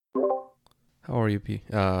How are you, P?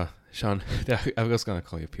 Sean. I was gonna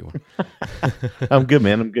call you P1. I'm good,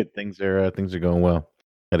 man. I'm good. Things are going well.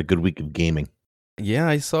 Had a good week of gaming. Yeah,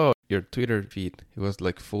 I saw your Twitter feed. It was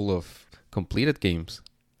like full of completed games.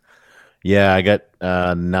 Yeah, I got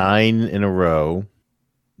 9 in a row,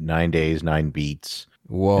 9 days, 9 beats,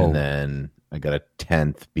 and Whoa. then I got a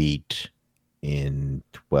 10th beat in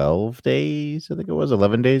 12 days. I think it was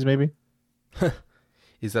 11 days, maybe.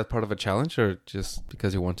 Is that part of a challenge or just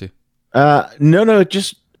because you want to? No,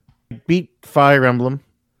 just beat Fire Emblem,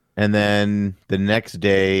 and then the next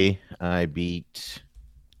day I beat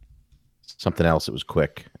something else. It was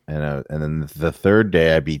quick, and then the third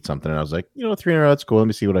day I beat something, and I was like, 3 in a row, that's cool. Let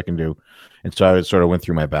me see what I can do. And so I sort of went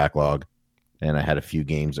through my backlog, and I had a few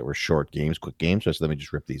games that were short games, quick games. So I said, let me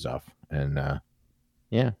just rip these off, and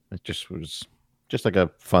yeah, it just was just like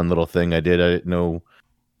a fun little thing I did. I no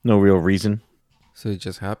real reason. So it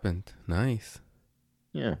just happened. Nice.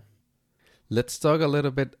 Yeah. Let's talk a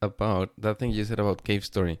little bit about that thing you said about Cave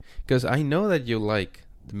Story, because I know that you like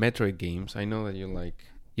the Metroid games. I know that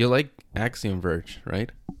you like Axiom Verge,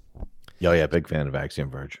 right? Oh yeah, big fan of Axiom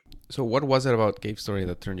Verge. So what was it about Cave Story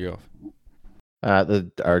that turned you off?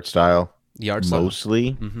 The art style, The art style.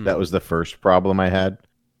 mostly. Mm-hmm. That was the first problem I had.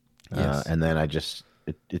 Yes. And then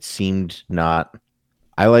it seemed not.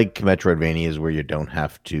 I like Metroidvanias where you don't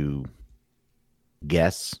have to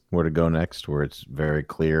guess where to go next, where it's very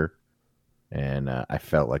clear. And I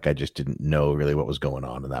felt like I just didn't know really what was going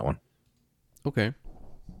on in that one. Okay.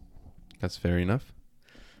 That's fair enough.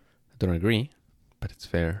 I don't agree, but it's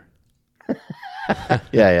fair.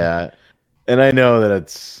 Yeah. And I know that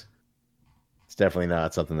it's definitely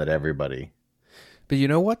not something that everybody. But you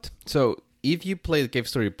know what? So if you play Cave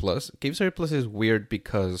Story Plus is weird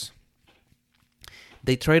because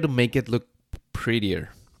they try to make it look prettier,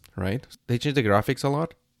 right? They changed the graphics a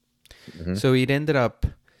lot. Mhm. So it ended up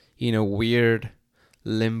in a weird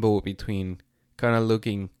limbo between kind of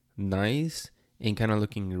looking nice and kind of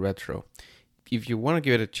looking retro. If you want to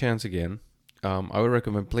give it a chance again, I would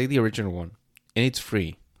recommend play the original one, and it's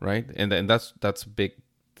free, right? And that's a big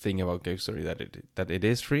thing about Cave Story, that it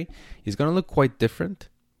is free. It's gonna look quite different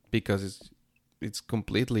because it's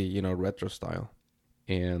completely retro style,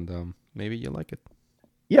 and maybe you like it.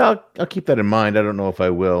 Yeah, I'll keep that in mind. I don't know if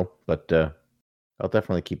I will, but I'll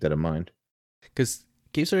definitely keep that in mind. Because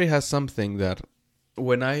Cave Story has something that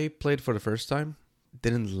when I played for the first time,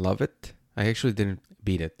 didn't love it. I actually didn't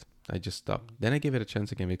beat it. I just stopped. Then I gave it a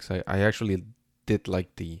chance again because I actually did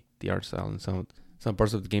like the art style and some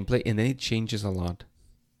parts of the gameplay, and then it changes a lot.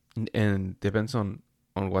 And depends on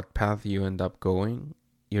what path you end up going,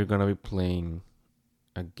 you're gonna be playing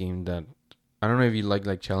a game that I don't know if you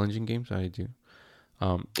like challenging games. I do.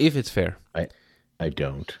 If it's fair. I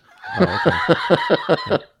don't. Oh,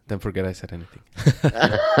 okay. Then forget I said anything.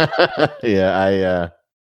 I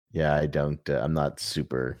don't. I'm not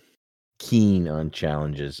super keen on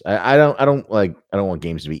challenges. I don't want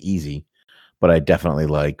games to be easy, but I definitely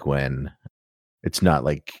like when it's not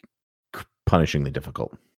like punishingly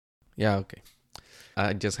difficult. Yeah, okay.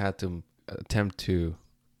 I just had to attempt to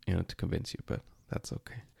convince you, but that's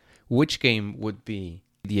okay. Which game would be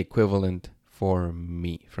the equivalent for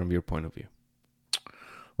me from your point of view?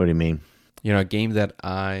 What do you mean? A game that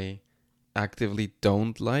I actively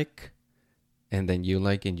don't like, and then you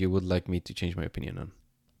like, and you would like me to change my opinion on.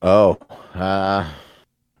 Oh,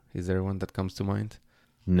 Is there one that comes to mind?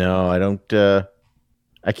 no, I don't.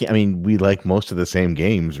 I can't. I mean, we like most of the same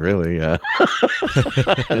games, really. I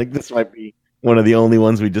think this might be one of the only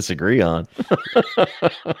ones we disagree on.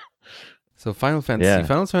 So Final Fantasy. Yeah.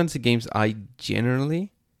 Final Fantasy games, I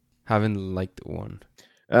generally haven't liked one.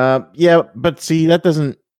 Yeah, but see, that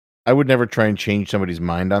doesn't. I would never try and change somebody's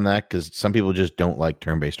mind on that because some people just don't like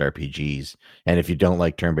turn-based RPGs, and if you don't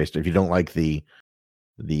like if you don't like the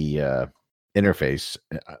interface,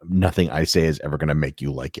 nothing I say is ever going to make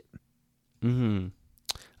you like it. Mm-hmm.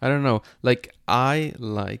 I don't know. Like, I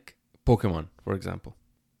like Pokemon, for example,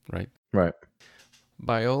 right? Right.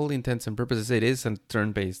 By all intents and purposes, it is a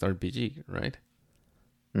turn-based RPG, right?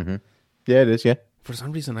 Mm-hmm. Yeah, it is. Yeah. For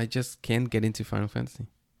some reason, I just can't get into Final Fantasy.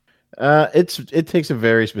 It takes a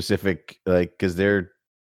very specific because the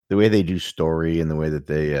way they do story and the way that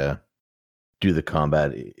they do the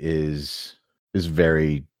combat is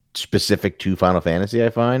very specific to Final Fantasy. I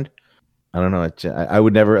find. I don't know. I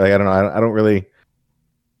would never like. I don't know. I don't really.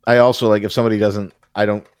 I also like if somebody doesn't. I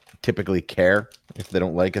don't typically care if they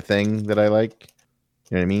don't like a thing that I like.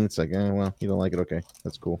 You know what I mean? It's like, well, you don't like it. Okay,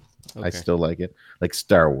 that's cool. Okay. I still like it. Like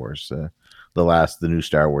Star Wars, the new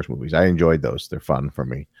Star Wars movies. I enjoyed those. They're fun for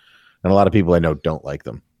me. And a lot of people I know don't like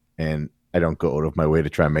them. And I don't go out of my way to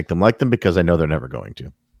try and make them like them because I know they're never going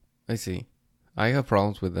to. I see. I have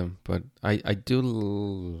problems with them, but I do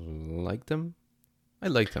like them. I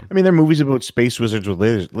like them. I mean, they're movies about space wizards with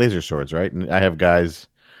laser swords, right? And I have guys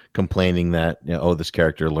complaining that, oh, this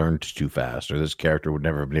character learned too fast, or this character would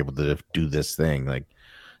never have been able to do this thing. Like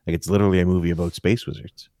it's literally a movie about space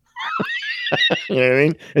wizards. You know what I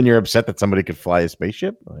mean? And you're upset that somebody could fly a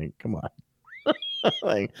spaceship? Like, come on.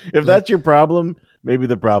 Like, if that's your problem, maybe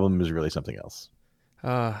the problem is really something else.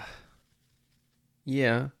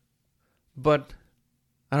 Yeah, but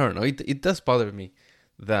I don't know. It does bother me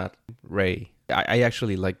that Rey. I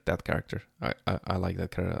actually like that character. I like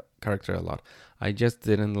that character a lot. I just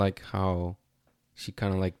didn't like how she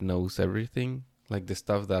kind of like knows everything, like the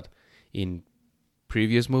stuff that in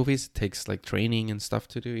previous movies it takes like training and stuff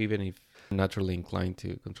to do, even if naturally inclined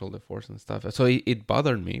to control the force and stuff. So it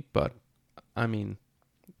bothered me, but I mean,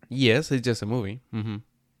 yes, it's just a movie.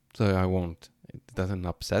 So I won't. It doesn't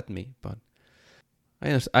upset me, but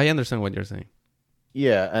I understand what you're saying.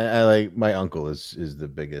 Yeah, I like my uncle is the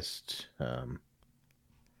biggest.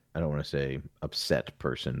 I don't want to say upset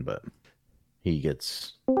person, but he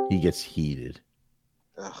gets heated.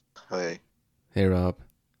 Ugh, hi. Hey, Rob.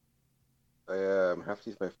 I have to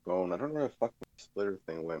use my phone. I don't know where the fuck my splitter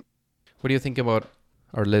thing went. What do you think about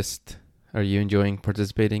our list? Are you enjoying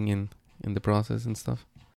participating in the process and stuff?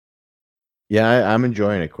 Yeah, I'm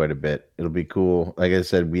enjoying it quite a bit. It'll be cool. Like I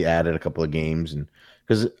said, we added a couple of games, and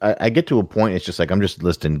because I get to a point, it's just like I'm just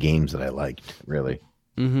listing games that I liked. Really,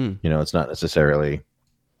 it's not necessarily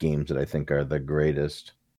games that I think are the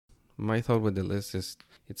greatest. My thought with the list is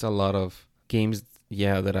it's a lot of games,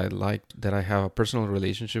 that I liked, that I have a personal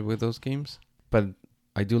relationship with those games, but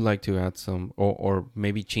I do like to add some, or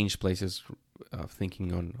maybe change places,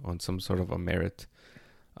 thinking on some sort of a merit.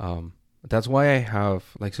 That's why I have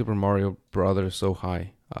like Super Mario Brothers so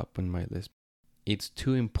high up on my list. It's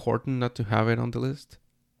too important not to have it on the list.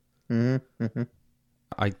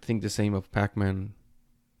 I think the same of Pac-Man.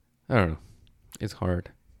 I don't know. It's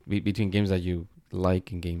hard between games that you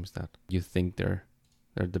like and games that you think they're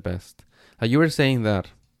the best. You were saying that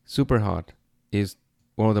Super Hot is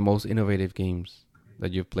one of the most innovative games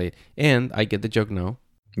that you've played, and I get the joke now.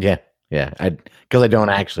 Yeah, because I don't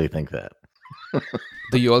actually think that.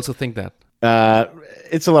 Do you also think that?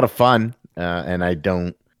 It's a lot of fun, and I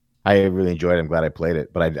really enjoyed it. I'm glad I played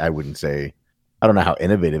it, but I wouldn't say, I don't know how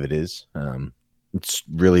innovative it is. It's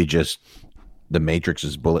really just the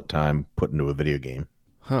Matrix's bullet time put into a video game.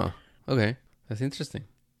 Huh. Okay. That's interesting.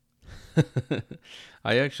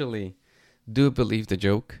 I actually do believe the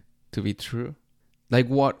joke to be true. Like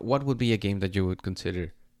what would be a game that you would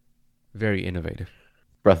consider very innovative?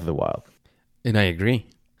 Breath of the Wild. And I agree.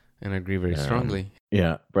 And I agree very strongly.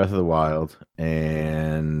 Yeah, Breath of the Wild.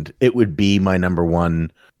 And it would be my number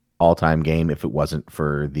one all-time game if it wasn't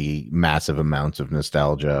for the massive amounts of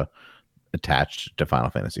nostalgia attached to Final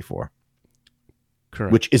Fantasy IV.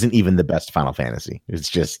 Correct. Which isn't even the best Final Fantasy.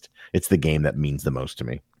 It's the game that means the most to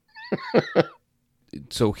me.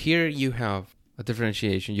 So here you have a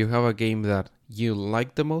differentiation. You have a game that you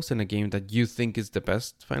like the most and a game that you think is the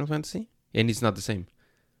best Final Fantasy, and it's not the same.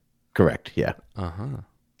 Correct, yeah. Uh-huh.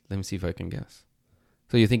 Let me see if I can guess.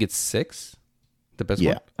 So you think it's 6? The best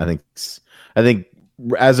one? Yeah, I think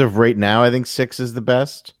as of right now, I think 6 is the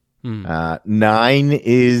best. 9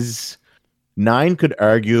 could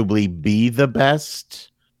arguably be the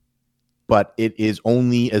best, but it is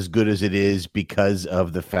only as good as it is because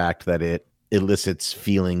of the fact that it elicits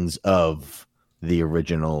feelings of the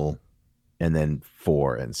original, and then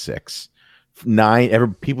 4 and 6.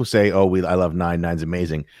 9, people say, "Oh, I love 9. 9's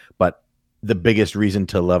amazing," but the biggest reason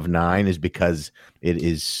to love 9 is because it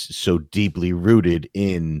is so deeply rooted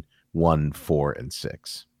in 1, 4, and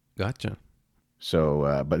 6. Gotcha.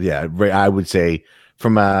 So, but yeah, I would say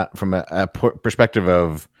from a perspective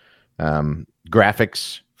of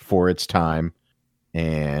graphics for its time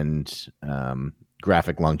and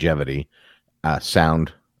graphic longevity,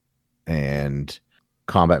 sound and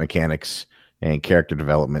combat mechanics and character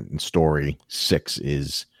development and story, 6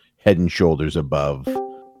 is head and shoulders above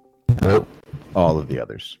all of the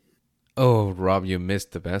others. Oh, Rob, you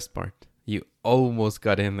missed the best part. You almost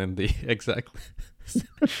got in the exact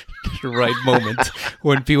right moment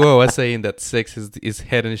when people were saying that 6 is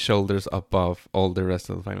head and shoulders above all the rest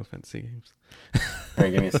of the Final Fantasy games. All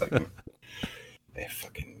right, give me a second. I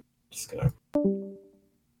fucking just gonna.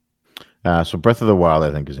 So Breath of the Wild,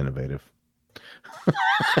 I think, is innovative.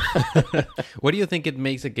 What do you think it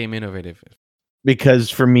makes a game innovative? Because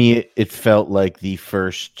for me, it felt like the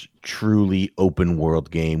first truly open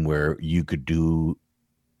world game where you could do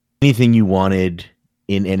anything you wanted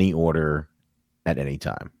in any order at any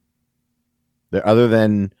time. Other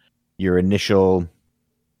than your initial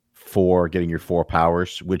for getting your 4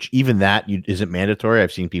 powers, which even that isn't mandatory.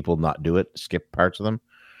 I've seen people not do it, skip parts of them.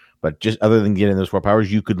 But just other than getting those 4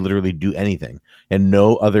 powers, you could literally do anything. And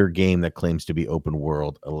no other game that claims to be open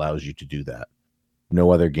world allows you to do that.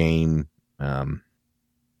 No other game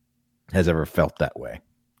has ever felt that way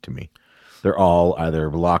to me. They're all either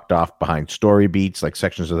locked off behind story beats, like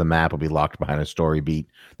sections of the map will be locked behind a story beat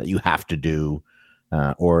that you have to do.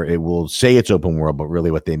 Or it will say it's open world, but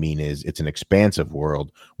really what they mean is it's an expansive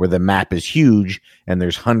world where the map is huge and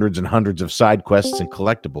there's hundreds and hundreds of side quests and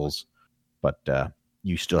collectibles, but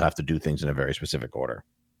you still have to do things in a very specific order.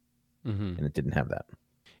 Mm-hmm. And it didn't have that.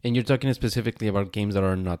 And you're talking specifically about games that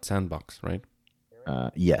are not sandbox, right?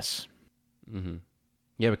 Yes. Mm-hmm.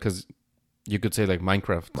 Yeah, because you could say like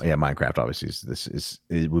Minecraft. Yeah, Minecraft obviously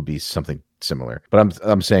it would be something similar. But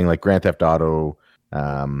I'm saying like Grand Theft Auto,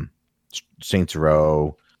 Saints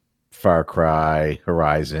Row, Far Cry,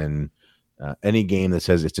 Horizon, any game that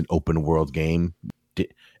says it's an open world game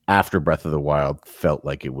after Breath of the Wild felt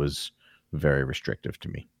like it was very restrictive to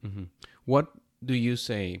me. Mm-hmm. What do you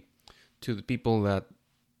say to the people that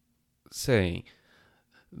say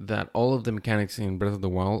that all of the mechanics in Breath of the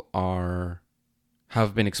Wild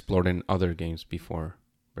have been explored in other games before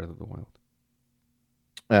Breath of the Wild?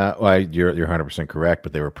 Well, you're 100% correct,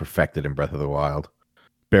 but they were perfected in Breath of the Wild.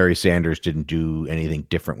 Barry Sanders didn't do anything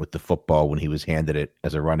different with the football when he was handed it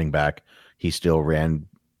as a running back. He still ran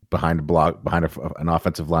behind an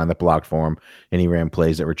offensive line that blocked for him, and he ran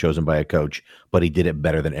plays that were chosen by a coach, but he did it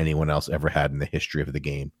better than anyone else ever had in the history of the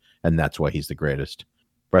game, and that's why he's the greatest.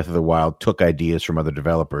 Breath of the Wild took ideas from other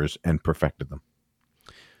developers and perfected them.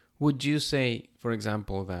 Would you say, for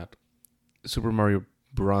example, that Super Mario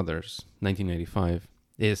Brothers 1995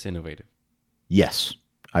 is innovative? Yes,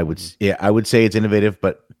 I would. Yeah, I would say it's innovative,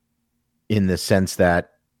 but in the sense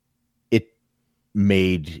that it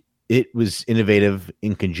was innovative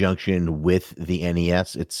in conjunction with the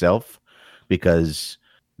NES itself, because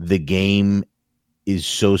the game is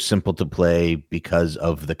so simple to play because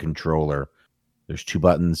of the controller. There's 2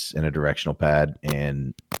 buttons and a directional pad,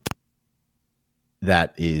 and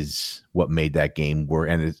that is what made that game work.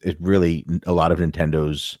 And it really, a lot of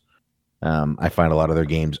Nintendo's, I find a lot of their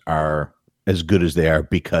games are as good as they are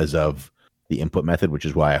because of the input method, which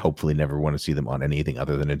is why I hopefully never want to see them on anything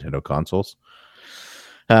other than Nintendo consoles.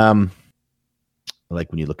 Like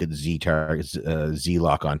when you look at Z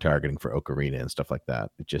lock-on targeting for Ocarina and stuff like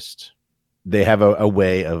that. They have a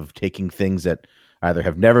way of taking things that either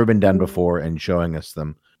have never been done before and showing us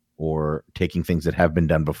them, or taking things that have been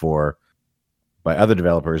done before by other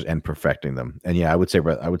developers and perfecting them. And yeah, I would say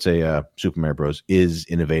Super Mario Bros. Is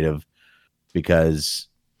innovative because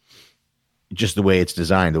just the way it's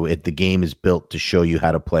designed, the game is built to show you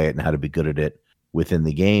how to play it and how to be good at it within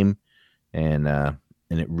the game, and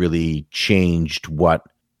it really changed what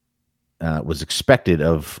was expected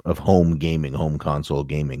of home gaming, home console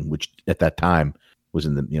gaming, which at that time was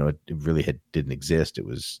it really didn't exist. It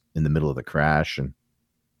was in the middle of the crash, and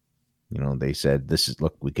they said,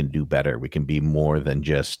 look, we can do better. We can be more than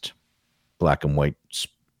just black and white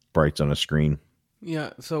sprites on a screen.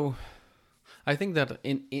 Yeah, so I think that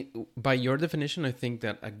by your definition, I think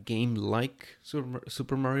that a game like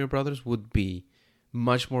Super Mario Brothers would be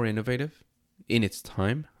much more innovative in its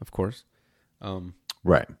time, of course.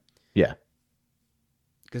 Right. Yeah.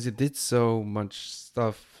 Because it did so much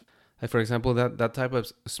stuff. Like, for example, that type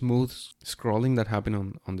of smooth scrolling that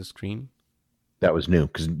happened on the screen. That was new,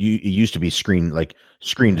 because it used to be screen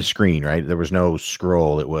to screen, right? There was no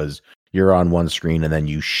scroll. It was you're on one screen and then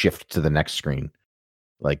you shift to the next screen,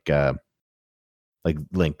 like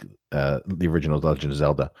Link, the original Legend of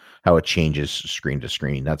Zelda, how it changes screen to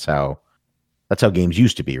screen. That's how games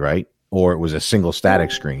used to be, right? Or it was a single static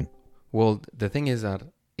screen. Well, the thing is that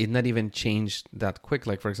it not even changed that quick.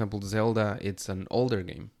 Like, for example, Zelda, it's an older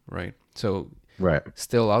game, right? So right,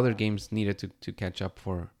 still other games needed to catch up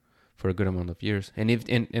for a good amount of years. And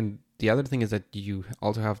and the other thing is that you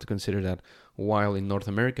also have to consider that while in North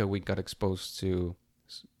America we got exposed to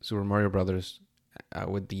Super Mario Brothers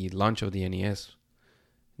with the launch of the NES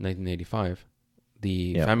 1985,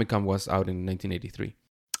 the Famicom was out in 1983.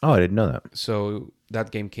 Oh, I didn't know that. So that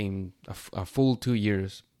game came a full 2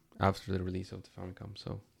 years after the release of the Famicom.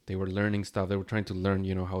 So they were learning stuff. They were trying to learn,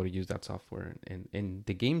 how to use that software. And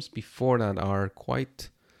the games before that are quite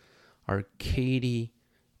arcadey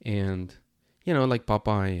and, like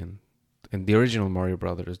Popeye and the original Mario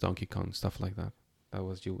Brothers, Donkey Kong, stuff like that. That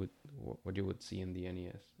was what you would see in the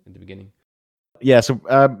NES in the beginning. Yeah, so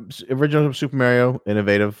original Super Mario,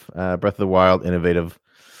 innovative. Breath of the Wild, innovative.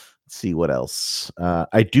 Let's see what else.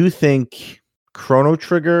 I do think Chrono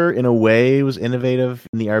Trigger, in a way, was innovative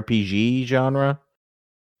in the RPG genre.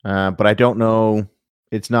 But I don't know.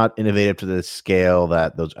 It's not innovative to the scale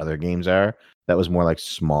that those other games are. That was more like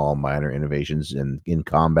small, minor innovations in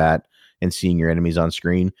combat and seeing your enemies on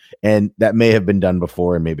screen. And that may have been done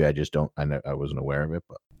before, and maybe I just don't. I wasn't aware of it.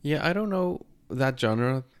 But Yeah, I don't know that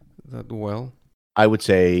genre that well. I would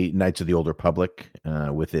say Knights of the Old Republic,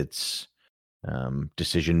 with its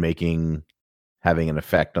decision making having an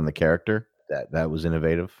effect on the character, that was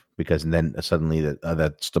innovative, because then suddenly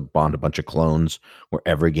that spawned a bunch of clones where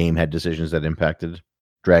every game had decisions that impacted.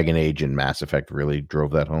 Dragon Age and Mass Effect really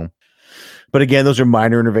drove that home. But again, those are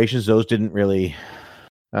minor innovations. Those didn't really.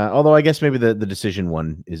 Although I guess maybe the decision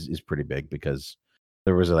one is pretty big, because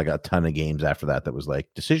there was like a ton of games after that was like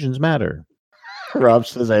decisions matter. Rob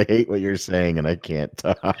says, I hate what you're saying and I can't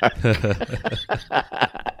talk.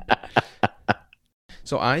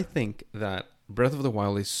 So I think that Breath of the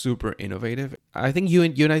Wild is super innovative. I think you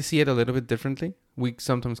and I see it a little bit differently. We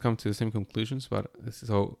sometimes come to the same conclusions, but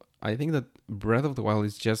so I think that Breath of the Wild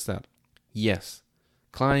is just that. Yes,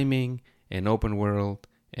 climbing and open world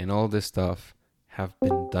and all this stuff have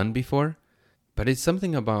been done before, but it's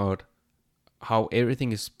something about how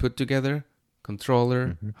everything is put together,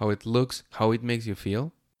 controller, how it looks, how it makes you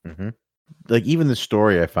feel. Like even the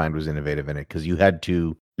story I find was innovative in it, because you had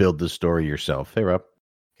to build the story yourself. Hey, Rob.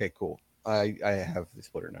 Okay, cool. I have the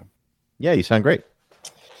splitter now. Yeah, you sound great.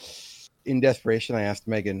 In desperation, I asked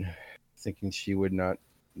Megan, thinking she would not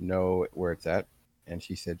know where it's at, and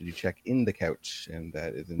she said, "Did you check in the couch?" And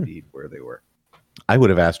that is indeed where they were. I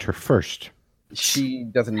would have asked her first. She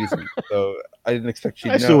doesn't use them, so I didn't expect she'd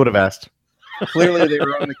know. I still would have asked. Clearly, they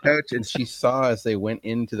were on the couch, and she saw as they went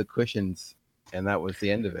into the cushions, and that was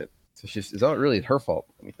the end of it. So it's not really her fault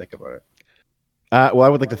when you think about it. Well, I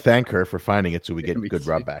would like to thank her for finding it so we get good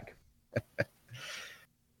Rob back.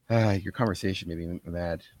 Your conversation made me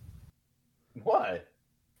mad. Why?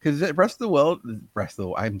 Because Breath of the Wild,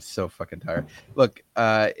 I'm so fucking tired. Look,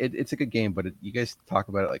 it's a good game, but you guys talk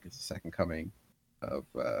about it like it's the second coming of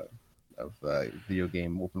video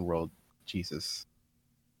game open world Jesus.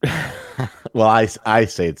 Well, I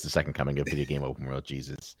say it's the second coming of video game open world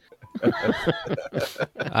Jesus.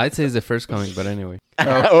 I'd say it's the first coming, but anyway.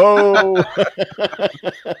 Oh,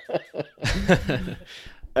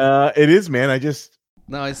 it is, man. I just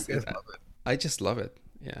love it.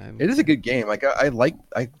 Yeah, it is a good game. Like I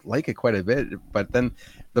like it quite a bit, but then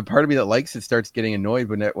the part of me that likes it starts getting annoyed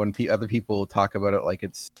when other people talk about it like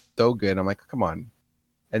it's so good. I'm like, come on,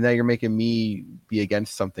 and now you're making me be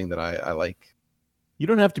against something that I like. You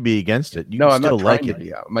don't have to be against it. No, I'm still not like it. it.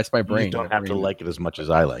 Yeah, it's my brain. You don't have to like it as much as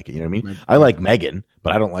I like it. You know what I mean? My I like Megan,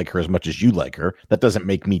 but I don't like her as much as you like her. That doesn't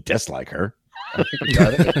make me dislike her. I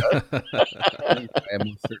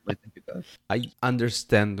most certainly think it does. I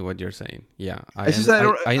understand what you're saying. Yeah, I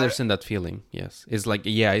understand that feeling. Yes, it's like,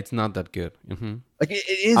 yeah, it's not that good. Mm-hmm. Like it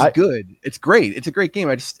is good. It's great. It's a great game.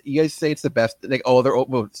 You guys say it's the best. Like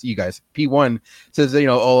you guys. P1 says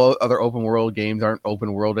all other open world games aren't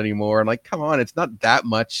open world anymore. I'm like, come on, it's not that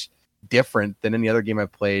much different than any other game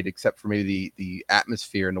I've played, except for maybe the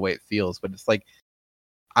atmosphere and the way it feels. But it's like,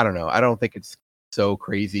 I don't know. I don't think it's so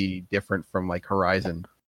crazy different from like Horizon.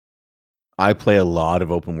 I play a lot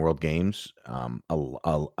of open world games.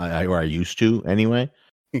 I used to anyway.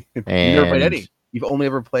 You've never played any. You've only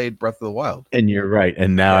ever played Breath of the Wild. And you're right.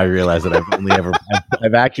 And now I realize that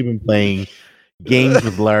I've actually been playing games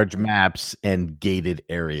with large maps and gated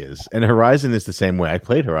areas. And Horizon is the same way. I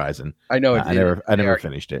played Horizon. I know. I never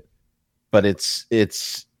finished it. But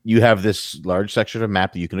it's you have this large section of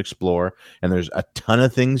map that you can explore, and there's a ton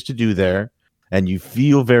of things to do there, and you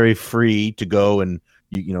feel very free to go and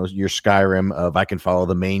your Skyrim of I can follow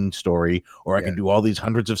the main story, or I can do all these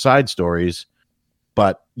hundreds of side stories,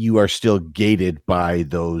 but you are still gated by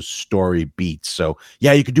those story beats. So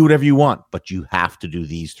yeah, you can do whatever you want, but you have to do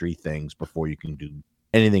these 3 things before you can do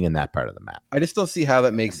anything in that part of the map. I just don't see how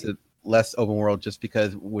that makes it less open world, just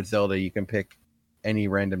because with Zelda you can pick any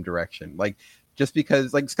random direction. Like just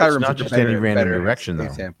because like Skyrim's not just any random direction though.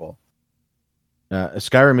 Example.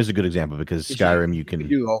 Skyrim is a good example because Skyrim you can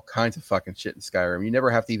do all kinds of fucking shit in Skyrim. You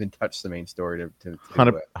never have to even touch the main story to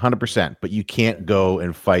 100%. But you can't go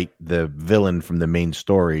and fight the villain from the main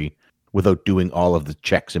story without doing all of the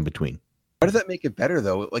checks in between. Why does that make it better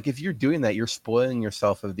though? Like if you're doing that, you're spoiling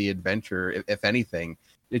yourself of the adventure. If anything,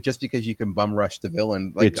 just because you can bum rush the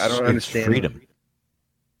villain, like I don't understand. Freedom.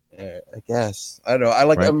 I guess I don't know.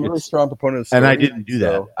 I'm a really strong proponent of story, and I didn't do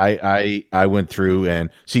that. I went through and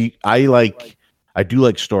see. I do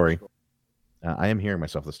like story. I am hearing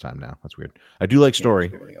myself this time now. That's weird. I do like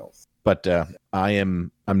story, but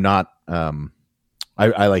I'm not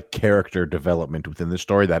I like character development within the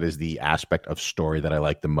story. That is the aspect of story that I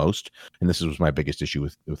like the most, and this was my biggest issue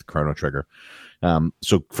with Chrono Trigger.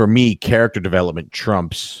 So for me, character development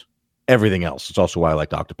trumps everything else. It's also why I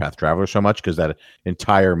liked Octopath Traveler so much, because that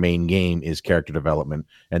entire main game is character development,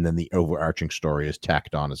 and then the overarching story is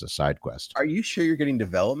tacked on as a side quest. Are you sure you're getting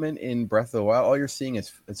development in Breath of the Wild? All you're seeing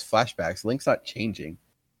is flashbacks. Link's not changing.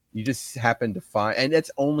 You just happen to find, and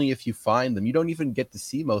it's only if you find them. You don't even get to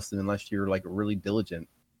see most of them unless you're like really diligent.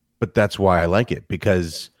 But that's why I like it,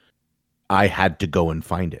 because I had to go and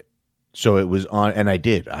find it. So it was on, and I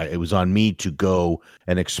did. It was on me to go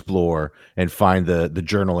and explore and find the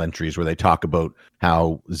journal entries where they talk about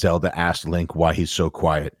how Zelda asked Link why he's so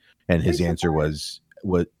quiet, and his answer was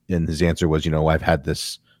I've had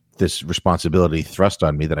this responsibility thrust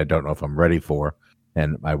on me that I don't know if I'm ready for,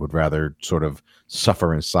 and I would rather sort of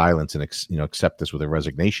suffer in silence and accept this with a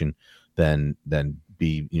resignation than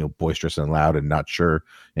be boisterous and loud and not sure.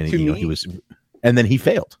 And he was, and then he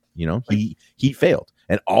failed. He failed,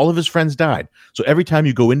 and all of his friends died. So every time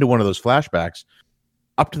you go into one of those flashbacks,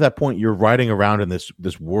 up to that point, you're riding around in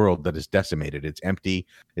this world that is decimated. It's empty.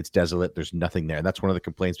 It's desolate. There's nothing there. And that's one of the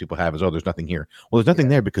complaints people have is, oh, there's nothing here. Well, there's nothing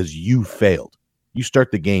there because you failed. You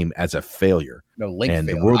start the game as a failure. No, Link and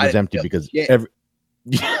failed. The world is empty because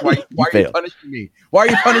why are you punishing me? Why are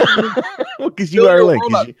you punishing me? Well, because you are Link.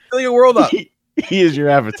 Fill your world up. He is your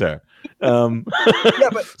avatar. You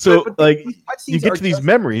get to these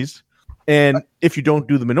memories, and if you don't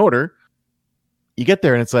do them in order, you get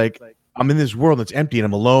there and it's like, I'm in this world that's empty and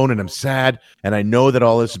I'm alone and I'm sad, and I know that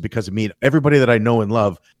all this is because of me. Everybody that I know and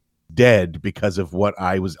love dead because of what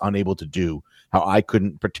I was unable to do, how I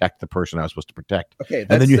couldn't protect the person I was supposed to protect. Okay,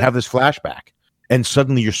 and then you have this flashback, and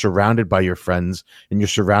suddenly you're surrounded by your friends, and you're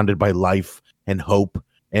surrounded by life and hope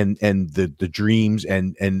and the dreams,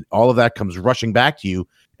 and all of that comes rushing back to you,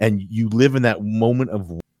 and you live in that moment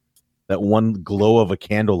of that one glow of a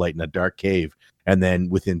candlelight in a dark cave, and then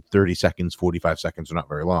within 30 seconds, 45 seconds, or not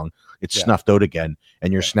very long, it's snuffed out again,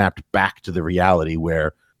 and you're snapped back to the reality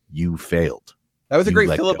where you failed. That was a great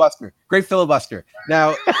filibuster. Great filibuster.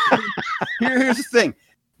 Now, here's the thing.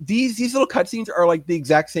 These little cutscenes are like the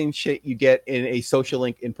exact same shit you get in a Social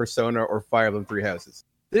Link in Persona or Fire Emblem Three Houses.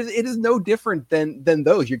 It is no different than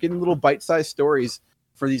those. You're getting little bite-sized stories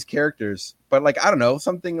for these characters, but like, I don't know,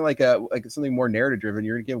 something like something more narrative-driven.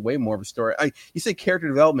 You're gonna get way more of a story. You say character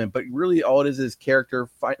development, but really all it is character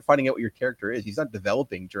finding out what your character is. He's not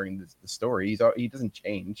developing during the story. He doesn't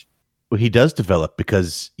change. Well, he does develop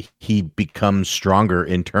because he becomes stronger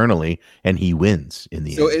internally, and he wins in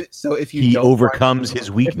the end. So if he overcomes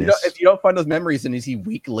his weakness, if you don't find those memories, then is he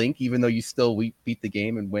weak Link, even though you still beat the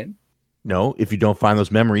game and win? No, if you don't find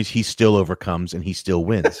those memories, he still overcomes and he still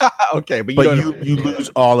wins. Okay, but you lose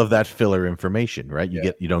all of that filler information, right?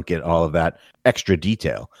 You don't get all of that extra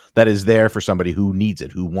detail that is there for somebody who needs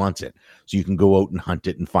it, who wants it. So you can go out and hunt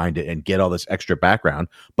it and find it and get all this extra background.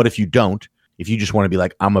 But if you don't, if you just want to be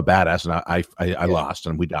like, I'm a badass and I lost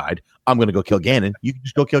and we died, I'm going to go kill Ganon. You can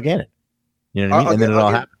just go kill Ganon. You know what I mean? And then it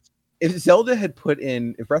all happens. If Zelda had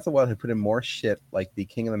if Breath of the Wild had put in more shit like the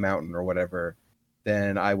King of the Mountain or whatever,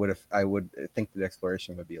 then I would think the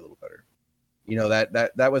exploration would be a little better.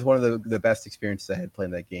 That was one of the best experiences I had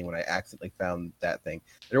playing that game when I accidentally found that thing.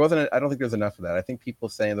 I don't think there's enough of that. I think people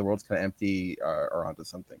saying the world's kind of empty are onto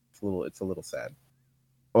something. It's a little sad.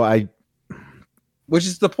 Well, which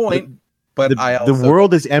is the point. But the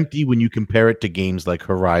world is empty when you compare it to games like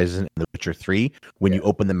Horizon and The Witcher 3, when you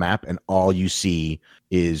open the map and all you see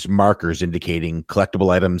is markers indicating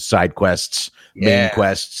collectible items, side quests, main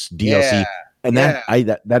quests, DLC. Yeah. And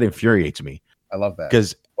that infuriates me. I love that.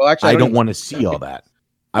 Because I don't want to see all that.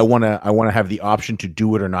 I want to have the option to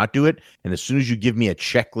do it or not do it. And as soon as you give me a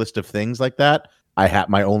checklist of things like that,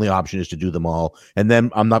 my only option is to do them all. And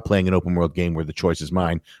then I'm not playing an open world game where the choice is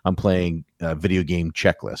mine. I'm playing a video game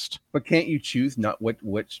checklist. But can't you choose not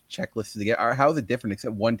which checklist to get? Or how is it different?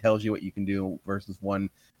 Except one tells you what you can do versus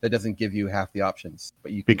one that doesn't give you half the options.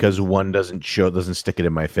 But because one doesn't stick it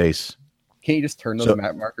in my face. Can't you just turn those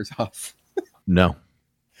map markers off? No.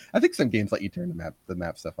 I think some games let you turn the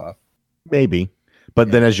map stuff off. Maybe.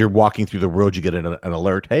 But then as you're walking through the road, you get an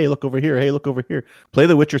alert. Hey, look over here. Hey, look over here. Play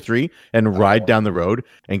The Witcher 3 and ride down the road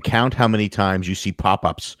and count how many times you see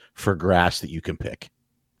pop-ups for grass that you can pick.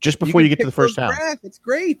 Just before you get to the first house. It's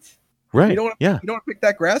great. Right. You don't want to pick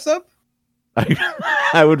that grass up?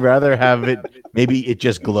 I would rather have it. Maybe it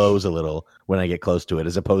just glows a little when I get close to it,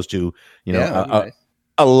 as opposed to,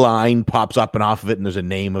 a line pops up and off of it and there's a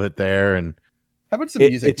name of it there. And how about some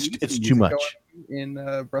music? It's too much. In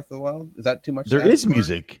Breath of the Wild, is that too much? There is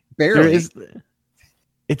music. Barely.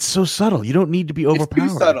 It's so subtle. You don't need to be overpowered.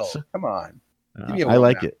 It's too subtle. Come on. Give me a I one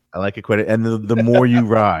like now. it. I like it quite. And the more you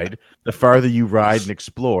ride, the farther you ride and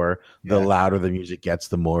explore, the Yes. louder the music gets,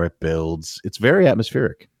 the more it builds. It's very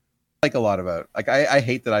atmospheric. Like a lot about like I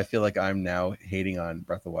hate that I feel like I'm now hating on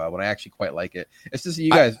Breath of the Wild when I actually quite like it. It's just you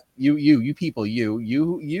guys, you people, you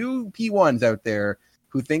P1s out there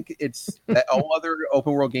who think it's that all other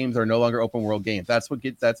open world games are no longer open world games. That's what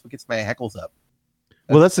gets my heckles up.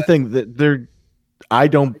 Well, that's the thing that I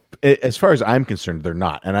don't, as far as I'm concerned, they're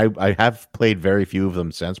not. And I have played very few of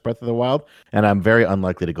them since Breath of the Wild, and I'm very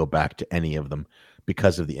unlikely to go back to any of them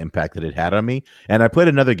because of the impact that it had on me. And I played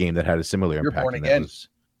another game that had a similar You're impact, born and again.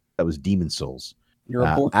 that was Demon Souls. You're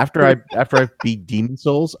a born- After I beat Demon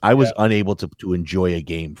Souls, I was unable to enjoy a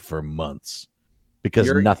game for months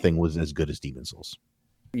because nothing was as good as Demon Souls.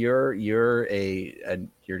 You're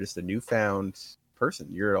just a newfound person.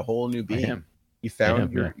 You're a whole new being. You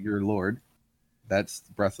found your Lord. That's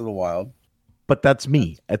Breath of the Wild. But that's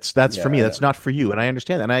me. That's for me. That's not for you. And I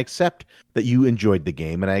understand that. And I accept that you enjoyed the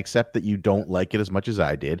game, and I accept that you don't like it as much as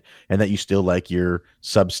I did, and that you still like your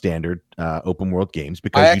substandard open world games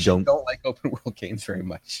because I you don't like open world games very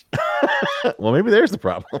much. Well, maybe there's the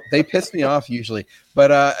problem. They piss me off usually, but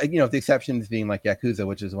the exceptions being like Yakuza,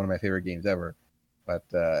 which is one of my favorite games ever. But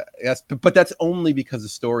that's only because the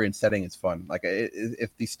story and setting is fun. Like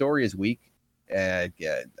if the story is weak, I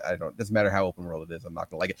don't. Doesn't matter how open world it is. I'm not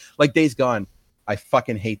gonna like it. Like Days Gone, I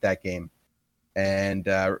fucking hate that game, and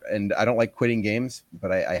I don't like quitting games,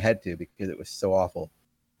 but I had to because it was so awful,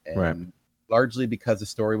 and largely because the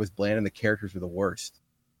story was bland and the characters were the worst.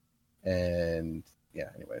 And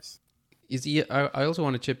anyways, I also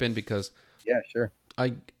want to chip in because sure.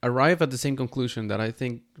 I arrive at the same conclusion that I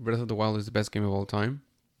think Breath of the Wild is the best game of all time,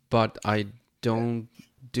 but I don't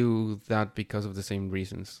do that because of the same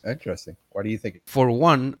reasons. Interesting. Why do you think? For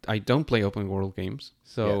one, I don't play open world games,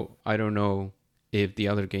 so I don't know if the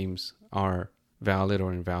other games are valid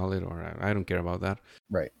or invalid, or I don't care about that.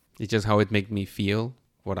 Right. It's just how it makes me feel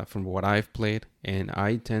from what I've played, and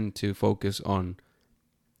I tend to focus on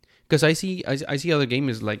because I see other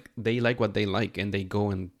gamers like they like what they like, and they go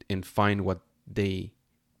and find what they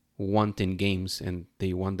want in games, and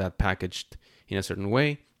they want that packaged in a certain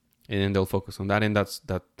way, and then they'll focus on that, and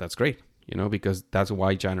that's great, because that's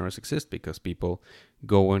why genres exist, because people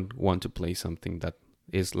go and want to play something that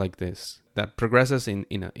is like this, that progresses in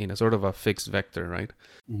a sort of a fixed vector, right?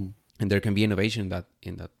 Mm-hmm. And there can be innovation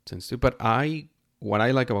in that sense too. But what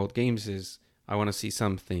I like about games is I want to see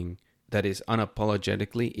something that is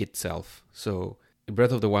unapologetically itself. So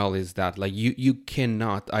Breath of the Wild is that. Like you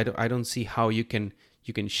cannot. I don't see how you can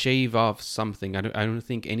shave off something. I don't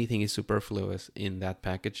think anything is superfluous in that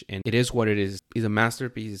package, and it is what it is. It's a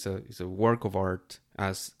masterpiece. It's a work of art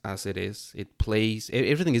as it is. It plays.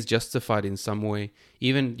 Everything is justified in some way.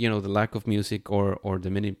 Even the lack of music or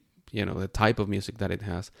the the type of music that it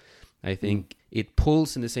has. I think it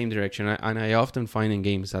pulls in the same direction, and I often find in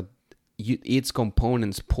games that its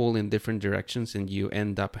components pull in different directions, and you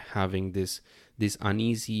end up having this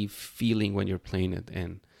uneasy feeling when you're playing it.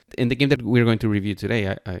 And in the game that we're going to review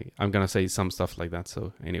today, I'm going to say some stuff like that.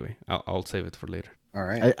 So anyway, I'll save it for later. All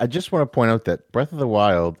right. I just want to point out that Breath of the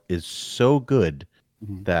Wild is so good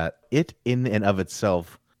that it in and of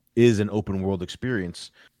itself is an open world experience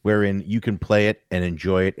wherein you can play it and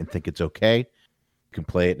enjoy it and think it's okay. You can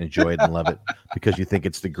play it and enjoy it and love it because you think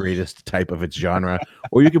it's the greatest type of its genre,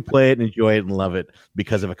 or you can play it and enjoy it and love it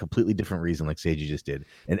because of a completely different reason, like Seiji just did.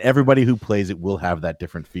 And everybody who plays it will have that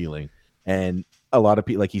different feeling. And a lot of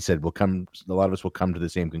people, like he said, a lot of us will come to the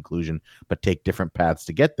same conclusion, but take different paths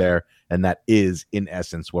to get there. And that is, in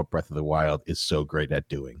essence, what Breath of the Wild is so great at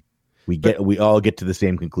doing. We all get to the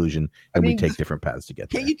same conclusion, and we take different paths to get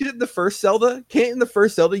there. Can't you do it in the first Zelda? Can't in the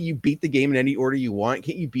first Zelda you beat the game in any order you want?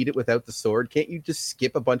 Can't you beat it without the sword? Can't you just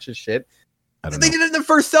skip a bunch of shit? They did it in the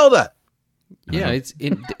first Zelda. Yeah, it's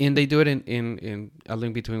and they do it in A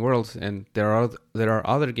Link Between Worlds, and there are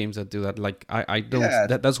other games that do that. Like I don't. Yeah.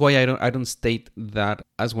 That's why I don't state that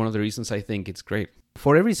as one of the reasons I think it's great.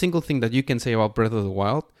 For every single thing that you can say about Breath of the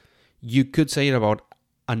Wild, you could say it about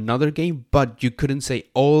another game, but you couldn't say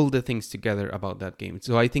all the things together about that game.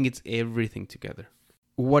 So I think it's everything together.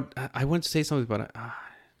 What I want to say something, but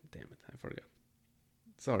damn it, I forgot.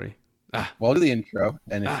 Sorry. Well, I'll do the intro,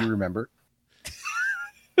 and if you remember.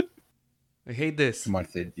 I hate this. Come on,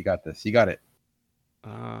 Sid. You got this. You got it.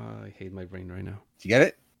 I hate my brain right now. Did you get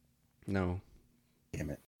it? No. Damn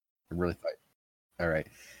it. I really thought. All right.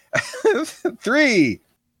 3,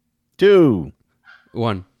 2,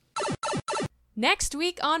 1. Next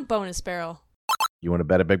week on Bonus Barrel. You want to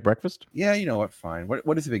bet a big breakfast? Yeah, you know what? Fine.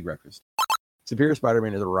 What is a big breakfast? Superior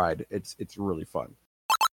Spider-Man is a ride. It's really fun.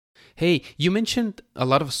 Hey, you mentioned a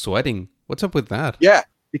lot of sweating. What's up with that? Yeah,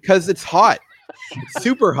 because it's hot. It's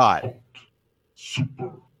super hot.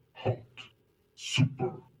 Super hot.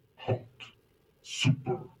 Super hot.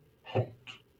 Super